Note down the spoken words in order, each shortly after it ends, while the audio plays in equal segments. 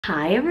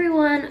Hi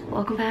everyone,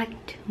 welcome back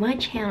to my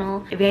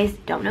channel. If you guys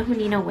don't know who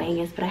Nina Wang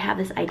is, but I have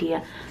this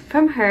idea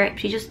from her.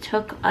 She just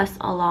took us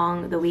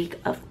along the week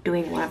of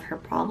doing one of her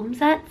problem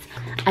sets.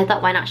 I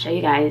thought, why not show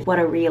you guys what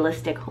a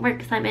realistic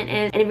homework assignment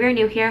is. And if you're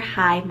new here,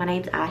 hi, my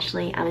name's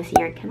Ashley. I'm a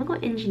senior chemical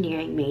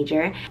engineering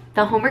major.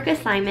 The homework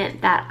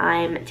assignment that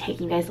I'm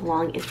taking you guys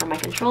along is for my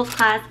controls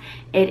class.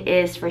 It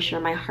is for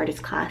sure my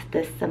hardest class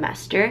this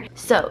semester.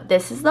 So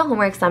this is the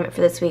homework assignment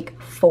for this week.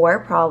 4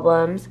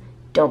 problems.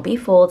 Don't be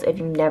fooled if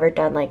you've never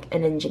done like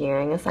an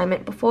engineering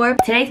assignment before.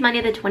 Today's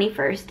Monday the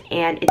 21st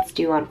and it's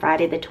due on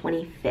Friday the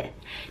 25th.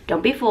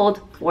 Don't be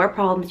fooled. 4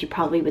 problems, you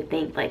probably would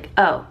think like,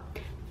 oh,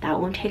 that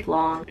won't take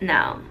long.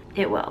 No,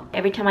 it will.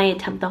 Every time I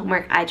attempt the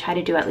homework, I try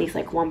to do at least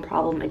like 1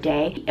 problem a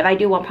day. If I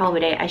do 1 problem a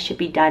day, I should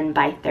be done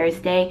by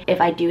Thursday. If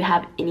I do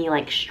have any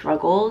like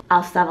struggles,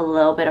 I'll still have a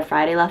little bit of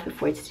Friday left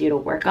before it's due to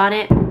work on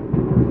it.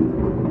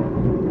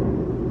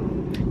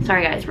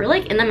 Sorry guys, we're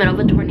like in the middle of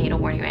a tornado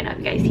warning right now if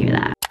you guys hear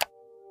that.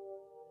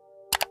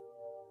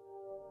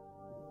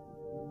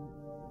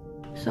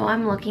 So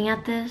I'm looking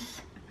at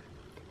this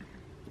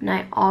and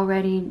I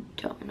already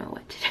don't know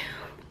what to do.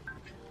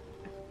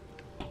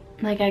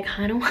 Like I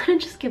kind of want to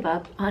just give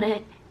up on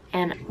it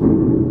and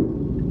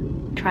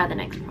try the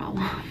next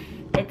problem.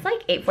 It's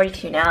like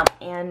 8:42 now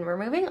and we're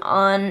moving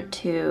on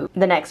to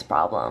the next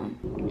problem.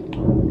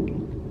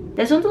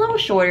 This one's a little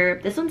shorter.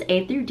 This one's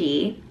A through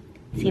D.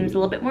 Seems a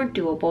little bit more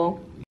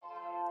doable.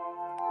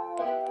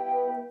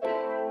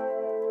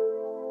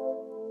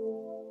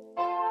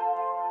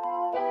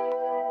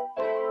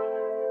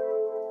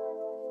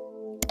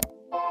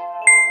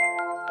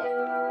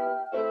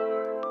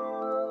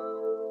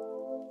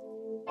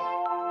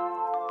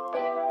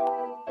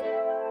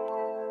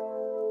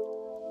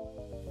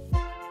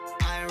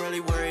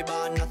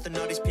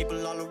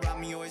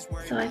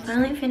 So I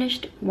finally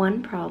finished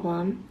 1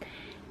 problem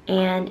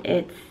and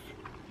it's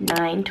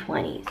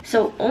 9:20.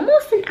 So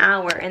almost an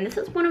hour, and this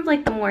is one of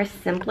like the more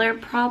simpler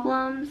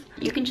problems.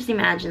 You can just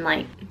imagine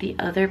like the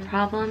other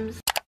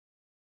problems.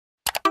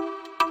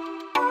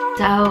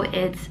 So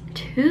it's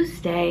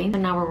Tuesday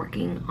and now we're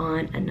working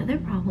on another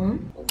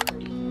problem.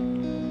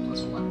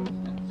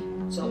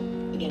 So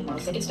again, my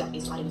second step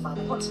is to identify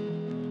the parts.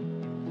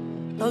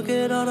 Look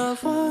at all the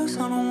fucks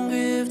I don't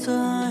give to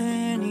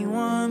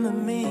anyone but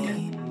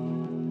me.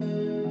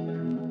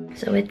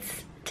 So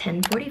it's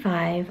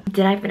 10:45.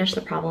 Did I finish the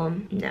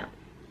problem? No,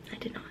 I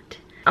did not.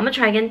 I'm gonna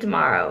try again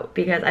tomorrow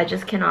because I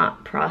just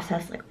cannot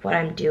process like what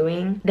I'm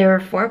doing. There were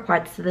 4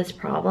 parts to this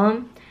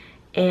problem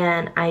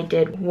and I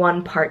did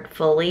 1 part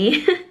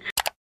fully.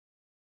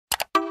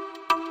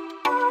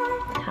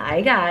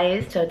 Hi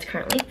guys, so it's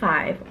currently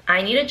 5.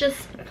 I need to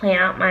just plan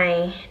out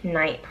my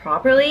night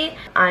properly.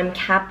 I'm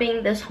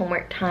capping this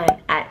homework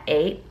time at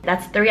 8.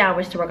 That's 3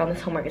 hours to work on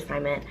this homework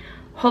assignment.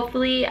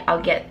 Hopefully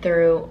I'll get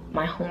through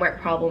my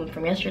homework problem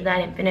from yesterday that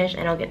I didn't finish,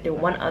 and I'll get through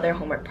 1 other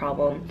homework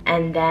problem,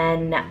 and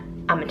then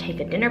I'm gonna take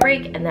a dinner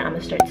break and then I'm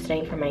gonna start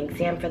studying for my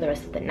exam for the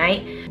rest of the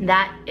night.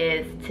 That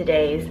is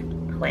today's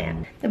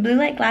plan. The blue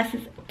light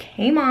glasses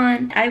came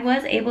on. I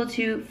was able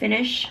to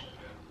finish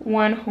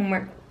 1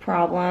 homework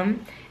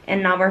problem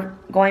and now we're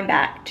going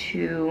back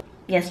to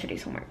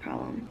yesterday's homework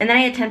problem. And then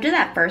I attempted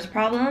that first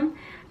problem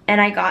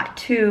and I got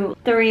to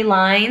 3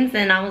 lines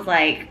and I was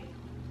like,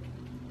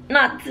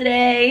 not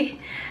today.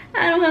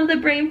 I don't have the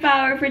brain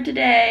power for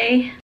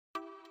today.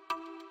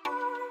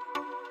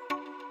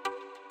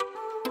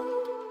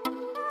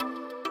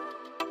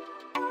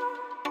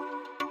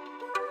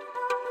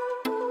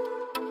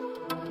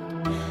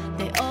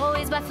 They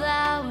always buy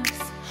flowers,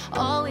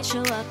 always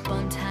show up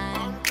on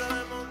time.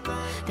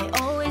 They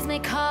always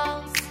make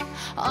calls,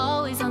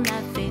 always on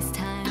that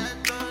FaceTime.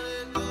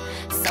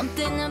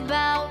 Something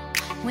about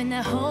when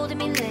they're holding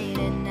me late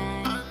at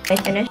night. I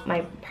finished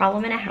my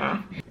problem and a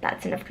half.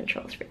 That's enough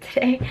controls for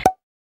today.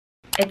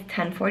 It's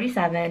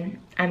 10:47.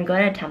 I'm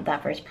going to attempt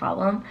that first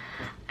problem.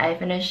 I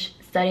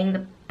finished studying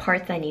the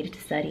parts I needed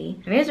to study.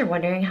 If you guys are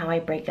wondering how I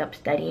break up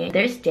studying,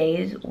 there's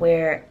days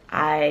where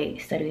I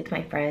study with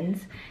my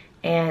friends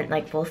and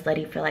like we'll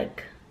study for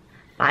like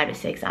 5 to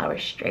 6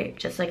 hours straight,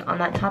 just like on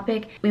that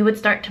topic. We would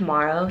start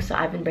tomorrow, so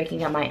I've been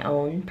breaking up my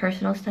own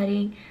personal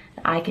studying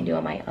that I can do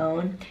on my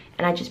own,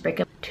 and I just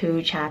break up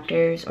 2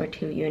 chapters or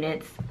 2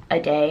 units a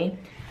day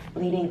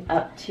leading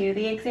up to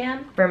the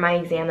exam. For my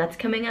exam that's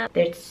coming up,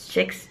 there's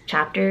 6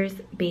 chapters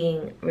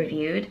being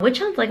reviewed, which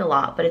sounds like a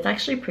lot, but it's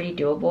actually pretty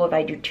doable if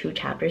I do 2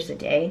 chapters a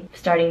day,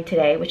 starting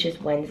today, which is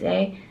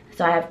Wednesday.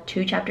 So I have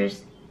 2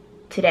 chapters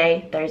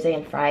today, Thursday,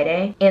 and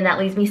Friday, and that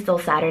leaves me still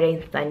Saturday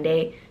and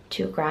Sunday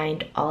to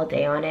grind all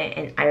day on it,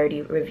 and I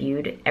already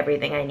reviewed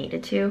everything I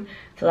needed to.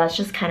 So that's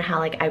just kind of how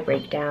like I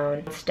break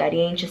down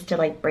studying, just to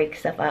like break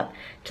stuff up,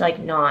 to like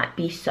not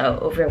be so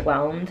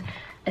overwhelmed,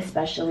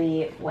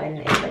 especially when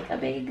it's like a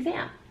big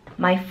exam.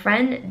 My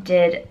friend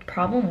did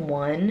problem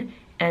 1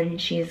 and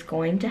she's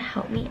going to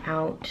help me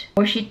out,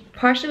 or she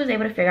partially was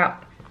able to figure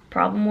out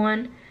problem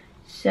 1,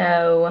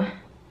 so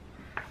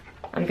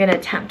I'm gonna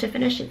attempt to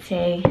finish it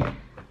today.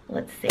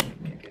 Let's see.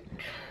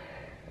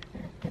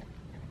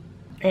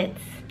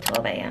 It's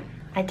 12 a.m.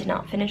 I did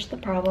not finish the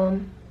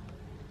problem,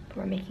 but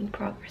we're making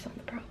progress on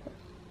the problem.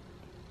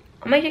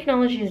 My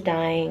technology is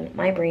dying.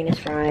 My brain is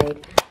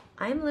fried.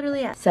 I'm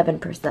literally at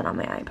 7% on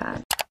my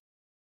iPad.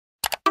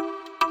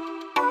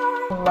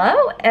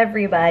 Hello,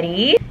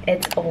 everybody.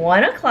 It's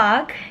 1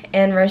 o'clock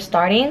and we're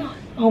starting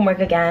homework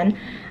again.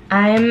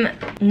 I'm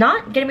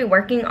not gonna be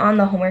working on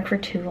the homework for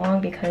too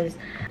long because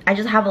I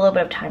just have a little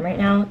bit of time right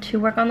now to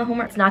work on the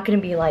homework. It's not gonna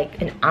be like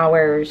an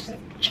hour's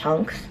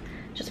chunks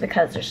just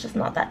because there's just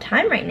not that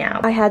time right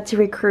now. I had to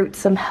recruit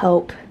some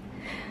help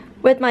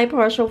with my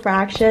partial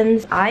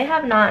fractions. I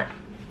have not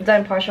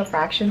done partial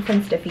fractions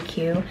since Diffie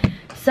Q,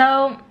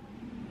 so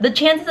the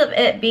chances of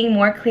it being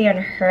more clear in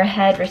her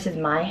head versus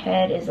my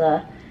head is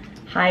a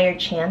higher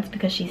chance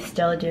because she's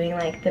still doing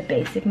like the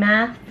basic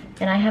math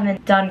and I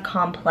haven't done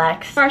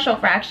complex partial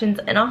fractions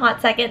in a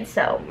hot second,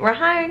 so we're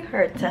hiring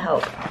her to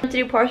help. To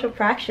do partial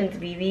fractions,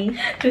 Vivi.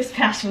 This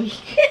past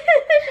week.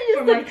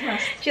 For my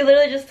test. She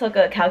literally just took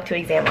a Calc 2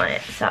 exam on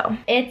it, so.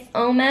 It's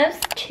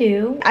almost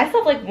 2. I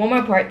still have like one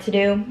more part to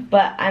do,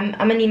 but I'm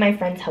gonna need my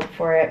friend's help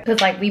for it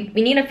because like we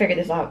need to figure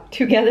this out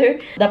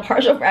together. The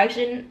partial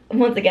fraction,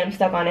 once again I'm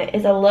stuck on it,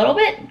 is a little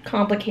bit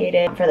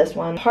complicated for this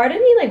one. Part of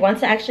me like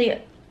wants to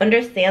actually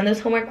understand this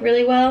homework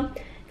really well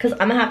because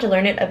I'm gonna have to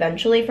learn it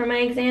eventually for my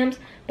exams,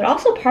 but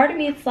also part of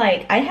me it's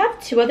like I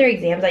have 2 other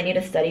exams I need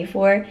to study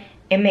for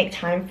and make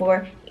time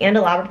for, and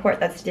a lab report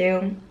that's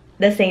due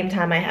the same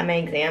time I have my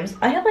exams.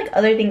 I have like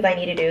other things I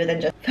need to do than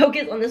just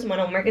focus on this one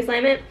homework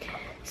assignment.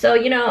 So,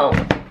 you know,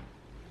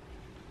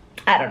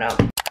 I don't know.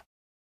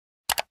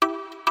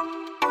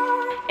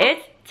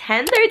 It's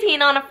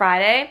 10:13 on a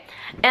Friday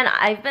and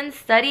I've been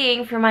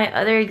studying for my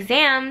other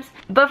exams,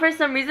 but for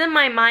some reason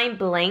my mind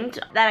blanked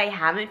that I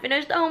haven't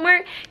finished the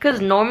homework because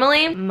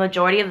normally,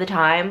 majority of the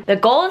time, the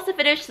goal is to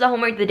finish the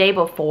homework the day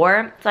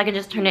before so I can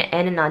just turn it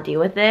in and not deal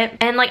with it.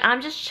 And like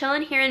I'm just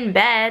chilling here in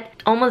bed,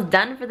 almost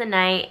done for the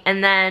night,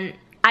 and then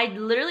I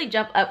literally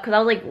jumped up because I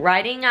was like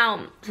writing out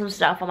some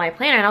stuff on my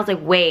planner and I was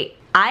like, wait,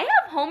 I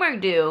have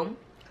homework due.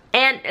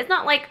 And it's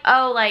not like,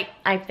 oh, like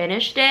I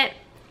finished it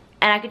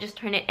and I could just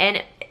turn it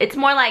in. It's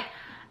more like,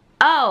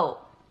 oh,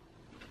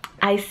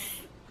 I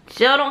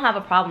still don't have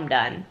a problem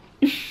done.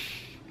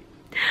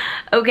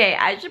 Okay,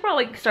 I should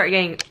probably start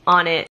getting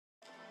on it.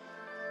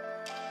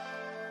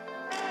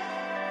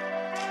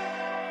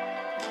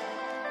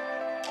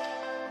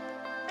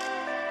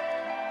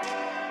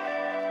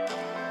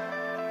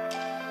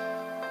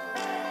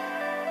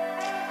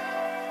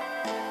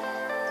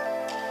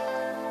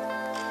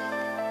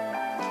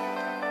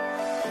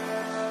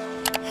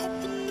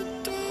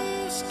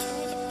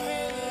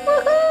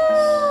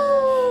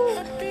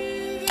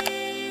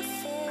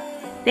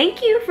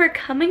 Thank you for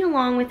coming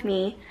along with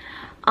me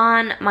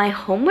on my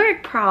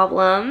homework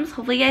problems.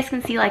 Hopefully you guys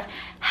can see like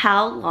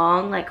how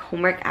long like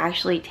homework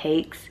actually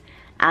takes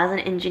as an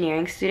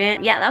engineering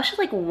student. Yeah, that was just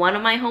like one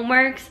of my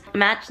homeworks.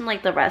 Imagine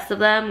like the rest of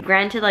them.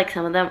 Granted, like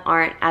some of them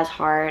aren't as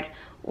hard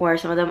or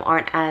some of them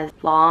aren't as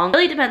long. It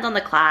really depends on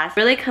the class.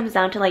 It really comes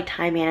down to like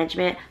time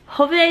management.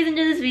 Hope you guys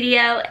enjoyed this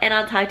video and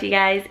I'll talk to you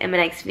guys in my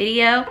next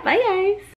video. Bye guys.